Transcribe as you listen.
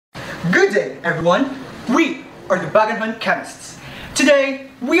Good day, everyone. We are the Baganman Chemists.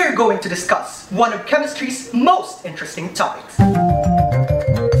 Today, we are going to discuss one of chemistry's most interesting topics.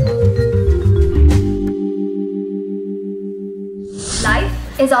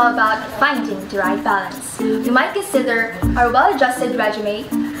 Life is all about finding the right balance. We might consider our well-adjusted resume,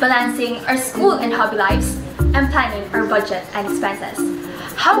 balancing our school and hobby lives, and planning our budget and expenses.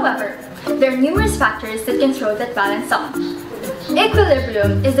 However, there are numerous factors that can throw that balance off.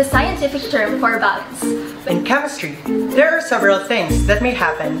 Equilibrium is the scientific term for balance. In chemistry, there are several things that may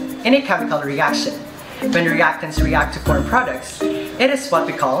happen in a chemical reaction. When reactants react to form products, it is what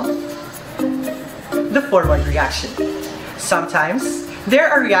we call the forward reaction. Sometimes, there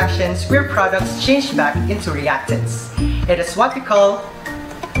are reactions where products change back into reactants. It is what we call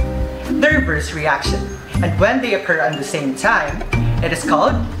the reverse reaction. And when they occur at the same time, it is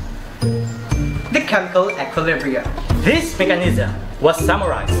called the chemical equilibrium. This mechanism was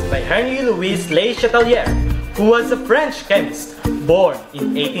summarized by Henri Louis Le Chatelier, who was a French chemist born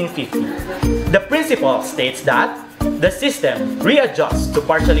in 1850. The principle states that the system readjusts to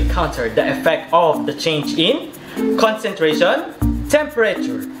partially counter the effect of the change in concentration,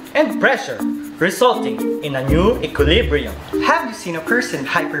 temperature, and pressure, resulting in a new equilibrium. Have you seen a person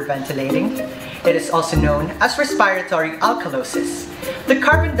hyperventilating? It is also known as respiratory alkalosis. The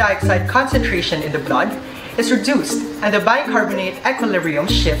carbon dioxide concentration in the blood is reduced and the bicarbonate equilibrium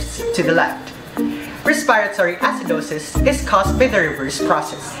shifts to the left. Respiratory acidosis is caused by the reverse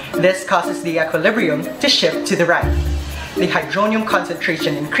process. This causes the equilibrium to shift to the right. The hydronium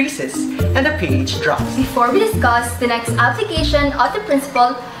concentration increases and the pH drops. Before we discuss the next application of the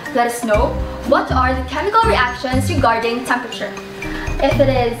principle, let us know what are the chemical reactions regarding temperature. If it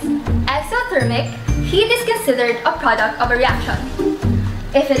is exothermic, heat is considered a product of a reaction.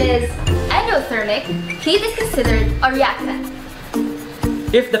 If it is endothermic, heat is considered a reactant.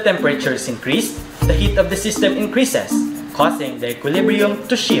 If the temperature is increased, the heat of the system increases, causing the equilibrium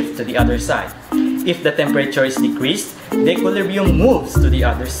to shift to the other side. If the temperature is decreased, the equilibrium moves to the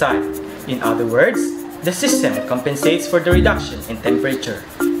other side. In other words, the system compensates for the reduction in temperature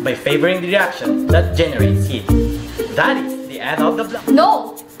by favoring the reaction that generates heat. That is the end of the block.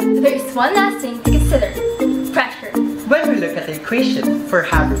 No! There is one last thing to consider: pressure. When we look at the equation for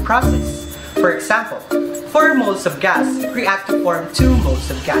Haber process, for example, 4 moles of gas react to form 2 moles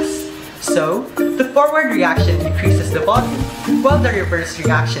of gas. So, the forward reaction decreases the volume, while the reverse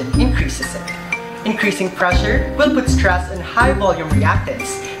reaction increases it. Increasing pressure will put stress on high-volume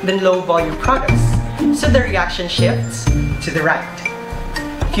reactants than low-volume products, so the reaction shifts to the right,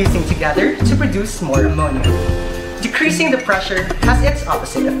 fusing together to produce more ammonia. Decreasing the pressure has its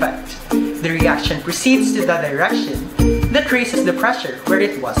opposite effect. The reaction proceeds to the direction that raises the pressure where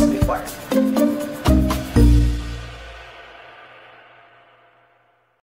it was before.